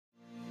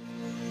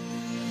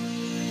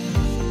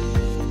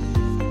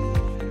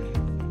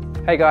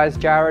Hey guys,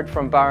 Jared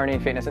from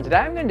Burraneer Fitness, and today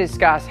I'm going to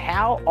discuss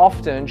how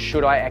often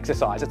should I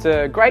exercise. It's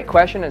a great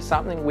question and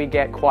something we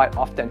get quite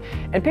often.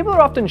 And people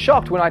are often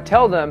shocked when I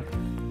tell them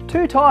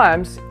 2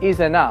 times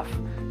is enough.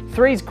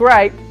 3 is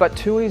great, but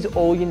 2 is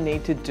all you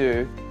need to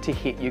do to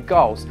hit your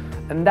goals.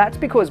 And that's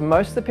because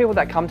most of the people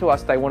that come to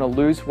us, they want to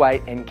lose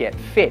weight and get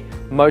fit,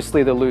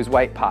 mostly the lose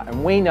weight part.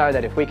 And we know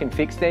that if we can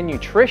fix their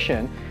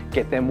nutrition,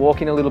 get them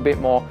walking a little bit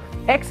more,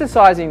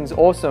 exercising is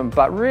awesome,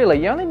 but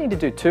really you only need to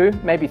do 2,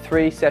 maybe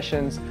 3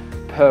 sessions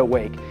per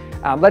week.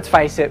 Let's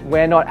face it,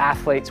 we're not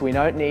athletes. We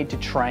don't need to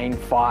train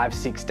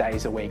 5-6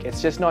 days a week.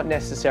 It's just not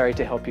necessary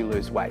to help you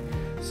lose weight.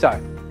 So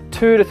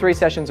 2 to 3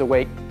 sessions a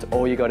week, it's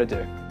all you got to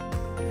do.